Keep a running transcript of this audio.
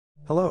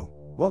Hello,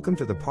 welcome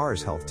to the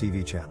PARS Health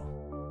TV channel.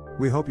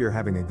 We hope you're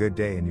having a good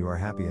day and you are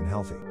happy and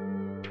healthy.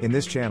 In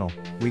this channel,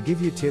 we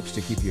give you tips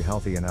to keep you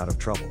healthy and out of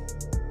trouble.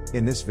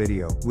 In this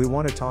video, we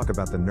want to talk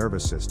about the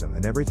nervous system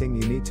and everything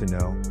you need to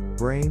know: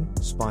 brain,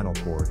 spinal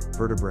cord,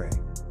 vertebrae.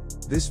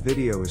 This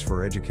video is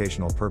for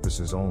educational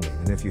purposes only,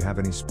 and if you have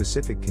any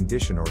specific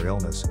condition or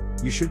illness,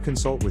 you should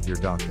consult with your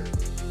doctor.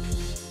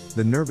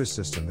 The nervous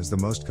system is the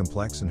most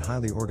complex and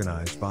highly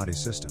organized body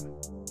system.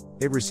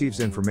 It receives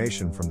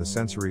information from the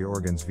sensory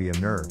organs via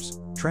nerves,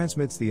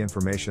 transmits the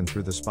information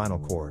through the spinal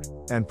cord,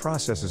 and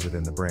processes it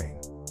in the brain.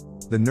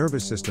 The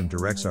nervous system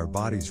directs our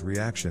body's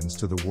reactions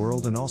to the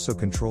world and also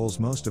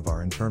controls most of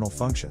our internal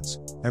functions,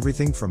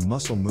 everything from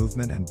muscle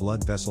movement and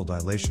blood vessel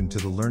dilation to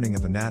the learning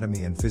of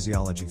anatomy and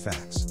physiology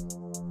facts.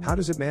 How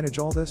does it manage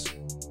all this?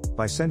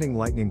 By sending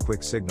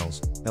lightning-quick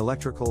signals,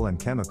 electrical and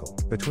chemical,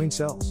 between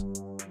cells.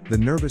 The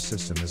nervous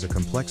system is a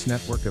complex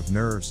network of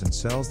nerves and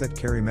cells that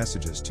carry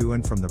messages to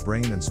and from the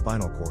brain and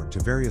spinal cord to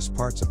various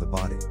parts of the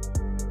body.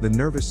 The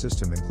nervous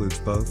system includes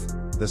both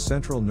the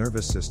central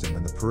nervous system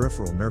and the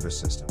peripheral nervous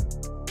system.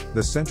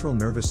 The central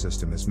nervous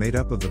system is made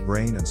up of the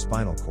brain and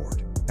spinal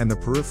cord, and the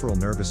peripheral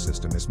nervous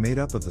system is made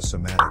up of the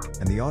somatic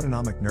and the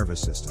autonomic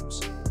nervous systems.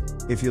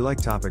 If you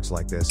like topics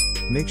like this,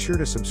 make sure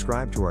to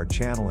subscribe to our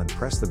channel and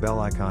press the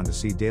bell icon to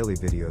see daily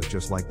videos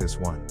just like this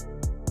one.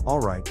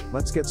 Alright,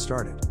 let's get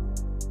started.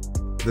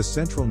 The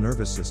central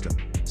nervous system,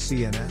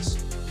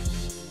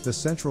 CNS. The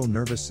central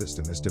nervous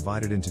system is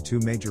divided into two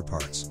major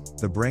parts,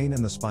 the brain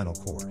and the spinal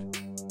cord.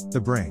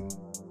 The brain.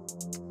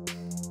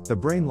 The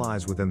brain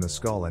lies within the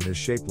skull and is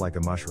shaped like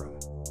a mushroom.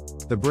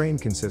 The brain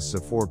consists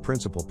of four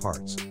principal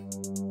parts: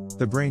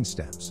 the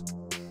brainstems,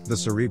 the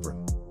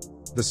cerebrum,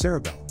 the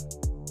cerebellum,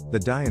 the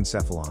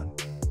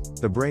diencephalon.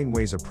 The brain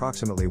weighs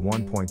approximately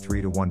 1.3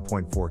 to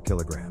 1.4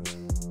 kilograms.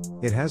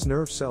 It has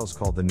nerve cells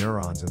called the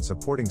neurons and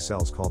supporting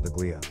cells called the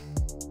glia.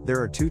 There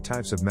are two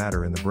types of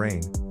matter in the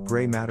brain: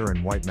 gray matter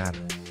and white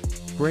matter.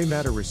 Gray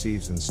matter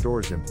receives and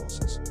stores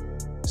impulses.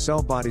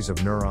 Cell bodies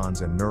of neurons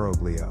and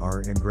neuroglia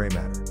are in gray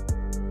matter.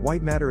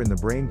 White matter in the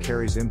brain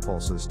carries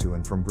impulses to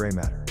and from gray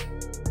matter.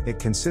 It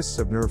consists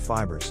of nerve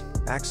fibers,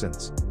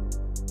 axons.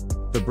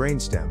 The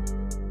brainstem.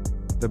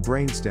 The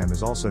brainstem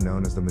is also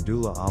known as the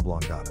medulla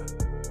oblongata.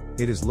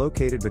 It is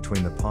located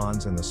between the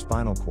pons and the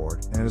spinal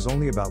cord and is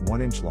only about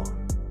 1 inch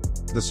long.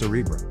 The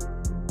cerebrum.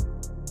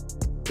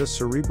 The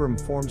cerebrum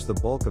forms the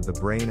bulk of the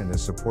brain and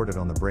is supported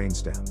on the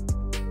brainstem.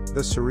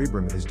 The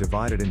cerebrum is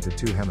divided into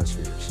two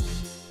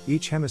hemispheres.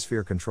 Each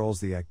hemisphere controls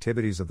the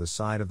activities of the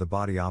side of the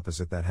body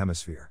opposite that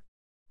hemisphere.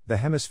 The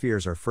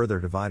hemispheres are further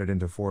divided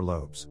into four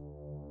lobes: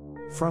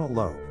 frontal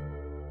lobe,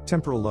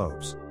 temporal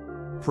lobes,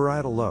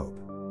 parietal lobe,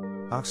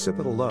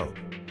 occipital lobe.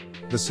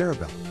 The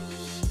cerebellum.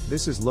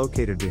 This is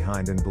located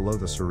behind and below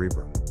the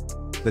cerebrum.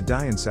 The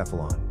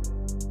diencephalon.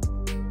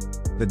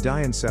 The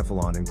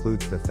diencephalon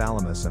includes the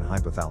thalamus and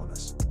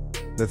hypothalamus.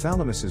 The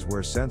thalamus is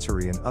where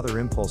sensory and other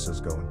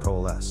impulses go and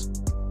coalesce.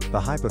 The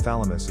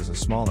hypothalamus is a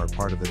smaller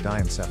part of the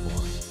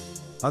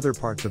diencephalon. Other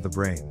parts of the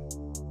brain.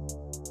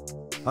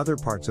 Other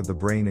parts of the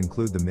brain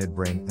include the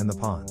midbrain and the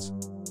pons.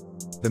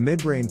 The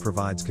midbrain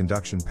provides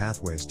conduction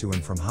pathways to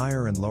and from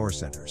higher and lower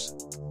centers.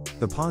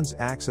 The pons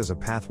acts as a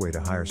pathway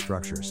to higher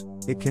structures.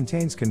 It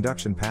contains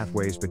conduction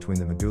pathways between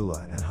the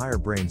medulla and higher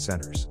brain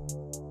centers.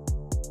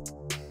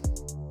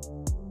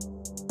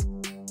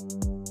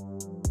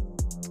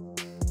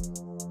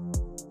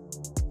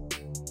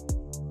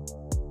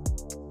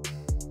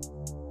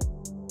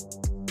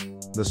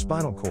 The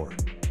spinal cord.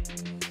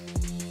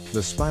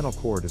 The spinal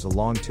cord is a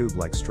long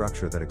tube-like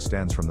structure that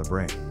extends from the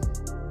brain.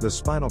 The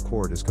spinal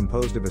cord is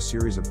composed of a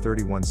series of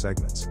 31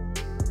 segments.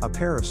 A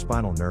pair of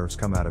spinal nerves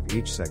come out of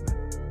each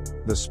segment.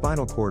 The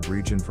spinal cord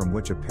region from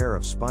which a pair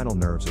of spinal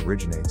nerves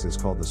originates is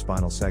called the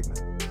spinal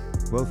segment.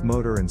 Both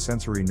motor and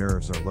sensory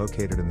nerves are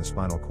located in the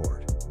spinal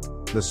cord.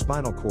 The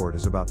spinal cord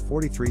is about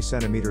 43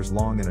 centimeters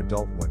long in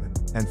adult women,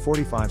 and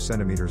 45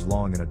 centimeters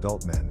long in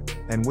adult men,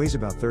 and weighs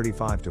about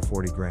 35 to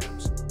 40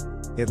 grams.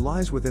 It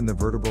lies within the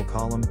vertebral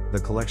column, the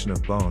collection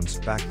of bones,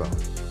 backbone.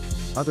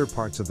 Other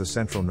parts of the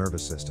central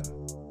nervous system.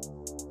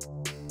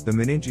 The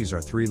meninges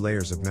are three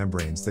layers of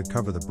membranes that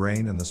cover the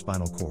brain and the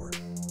spinal cord.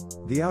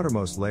 The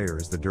outermost layer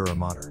is the dura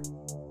mater.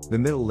 The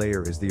middle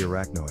layer is the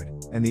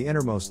arachnoid, and the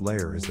innermost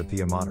layer is the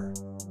pia mater.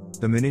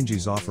 The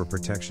meninges offer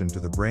protection to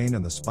the brain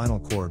and the spinal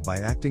cord by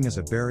acting as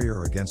a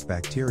barrier against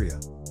bacteria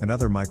and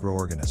other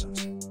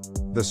microorganisms.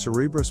 The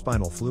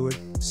cerebrospinal fluid,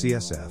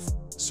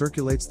 CSF,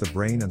 circulates the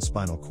brain and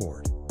spinal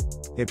cord.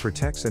 It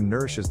protects and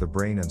nourishes the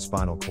brain and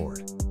spinal cord.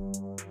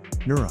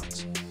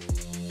 Neurons.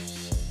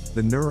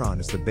 The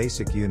neuron is the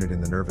basic unit in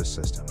the nervous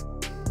system.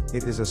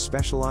 It is a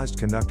specialized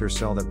conductor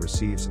cell that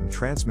receives and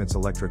transmits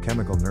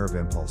electrochemical nerve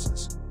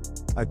impulses.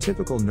 A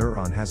typical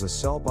neuron has a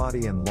cell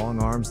body and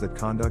long arms that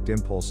conduct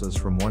impulses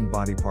from one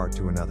body part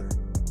to another.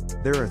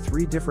 There are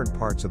three different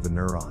parts of the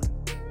neuron.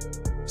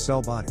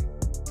 Cell body.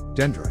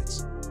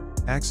 Dendrites.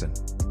 Axon.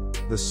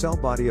 The cell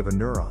body of a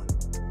neuron.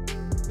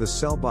 The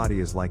cell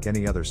body is like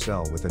any other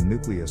cell with a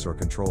nucleus or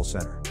control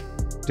center.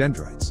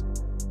 Dendrites.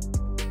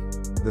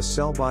 The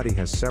cell body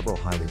has several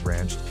highly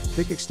branched,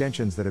 thick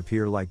extensions that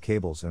appear like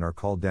cables and are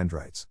called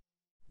dendrites.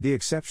 The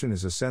exception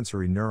is a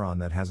sensory neuron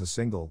that has a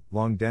single,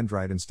 long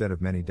dendrite instead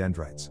of many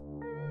dendrites.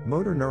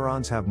 Motor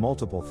neurons have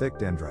multiple thick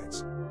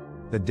dendrites.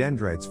 The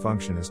dendrite's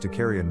function is to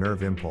carry a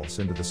nerve impulse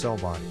into the cell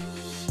body.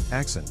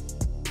 Axon.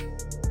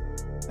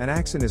 An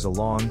axon is a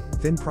long,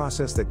 thin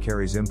process that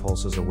carries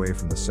impulses away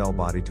from the cell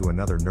body to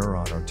another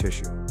neuron or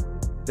tissue.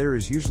 There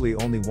is usually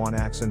only one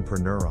axon per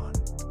neuron.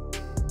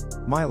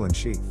 Myelin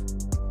sheath.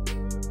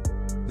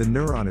 The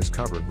neuron is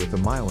covered with the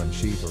myelin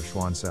sheath or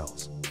Schwann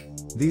cells.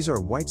 These are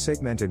white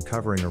segmented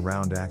covering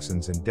around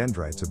axons and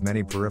dendrites of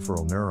many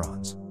peripheral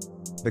neurons.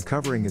 The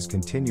covering is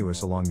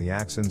continuous along the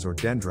axons or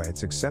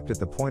dendrites except at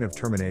the point of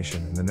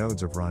termination in the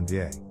nodes of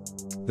Ranvier.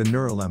 The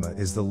neurolemma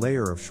is the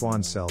layer of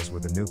Schwann cells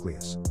with a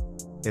nucleus.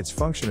 Its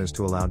function is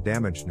to allow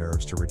damaged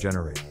nerves to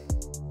regenerate.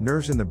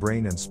 Nerves in the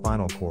brain and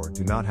spinal cord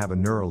do not have a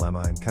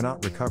neurolemma and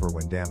cannot recover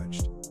when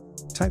damaged.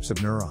 Types of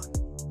neuron.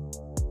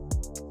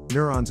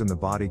 Neurons in the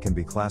body can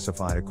be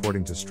classified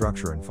according to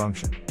structure and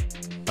function.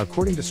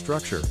 According to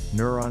structure,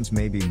 neurons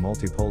may be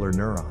multipolar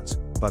neurons,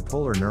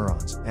 bipolar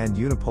neurons, and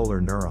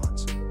unipolar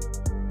neurons.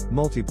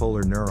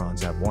 Multipolar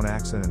neurons have one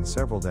axon and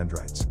several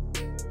dendrites.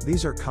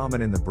 These are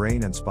common in the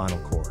brain and spinal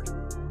cord.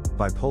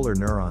 Bipolar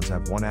neurons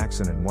have one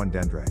axon and one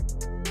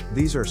dendrite.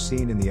 These are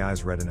seen in the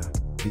eye's retina,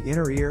 the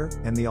inner ear,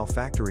 and the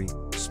olfactory,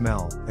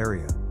 smell,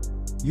 area.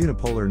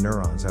 Unipolar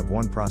neurons have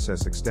one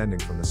process extending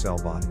from the cell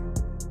body.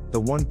 The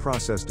one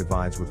process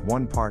divides with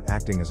one part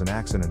acting as an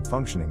axon and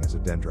functioning as a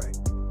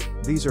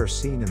dendrite. These are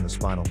seen in the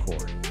spinal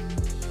cord.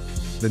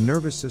 The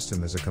nervous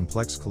system is a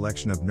complex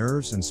collection of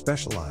nerves and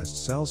specialized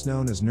cells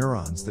known as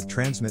neurons that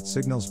transmit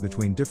signals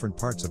between different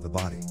parts of the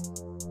body.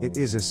 It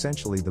is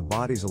essentially the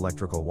body's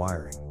electrical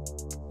wiring.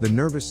 The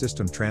nervous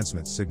system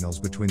transmits signals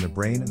between the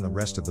brain and the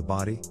rest of the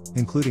body,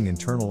 including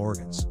internal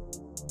organs.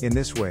 In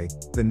this way,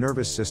 the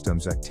nervous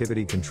system's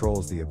activity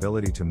controls the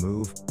ability to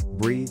move,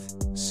 breathe,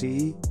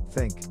 see,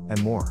 think,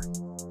 and more.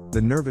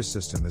 The nervous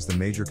system is the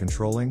major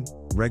controlling,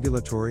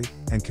 regulatory,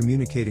 and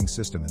communicating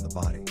system in the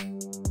body.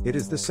 It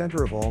is the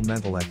center of all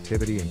mental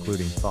activity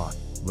including thought,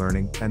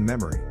 learning, and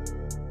memory.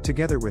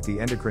 Together with the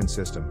endocrine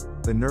system,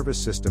 the nervous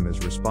system is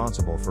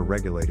responsible for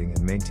regulating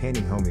and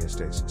maintaining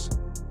homeostasis.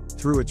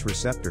 Through its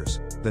receptors,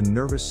 the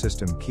nervous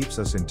system keeps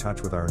us in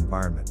touch with our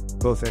environment,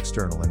 both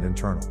external and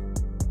internal.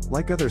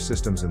 Like other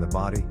systems in the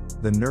body,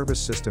 the nervous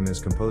system is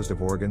composed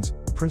of organs,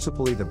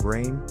 principally the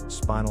brain,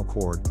 spinal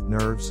cord,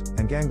 nerves,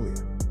 and ganglia.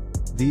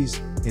 These,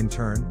 in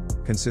turn,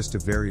 consist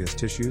of various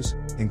tissues,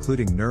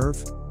 including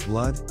nerve,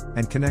 blood,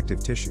 and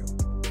connective tissue.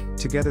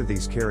 Together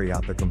these carry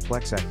out the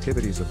complex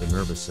activities of the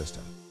nervous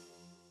system.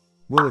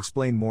 We'll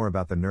explain more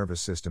about the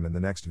nervous system in the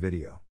next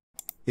video.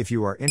 If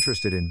you are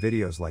interested in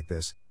videos like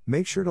this,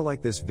 make sure to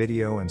like this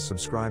video and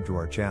subscribe to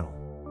our channel.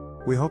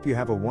 We hope you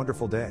have a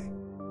wonderful day.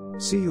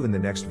 See you in the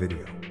next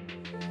video.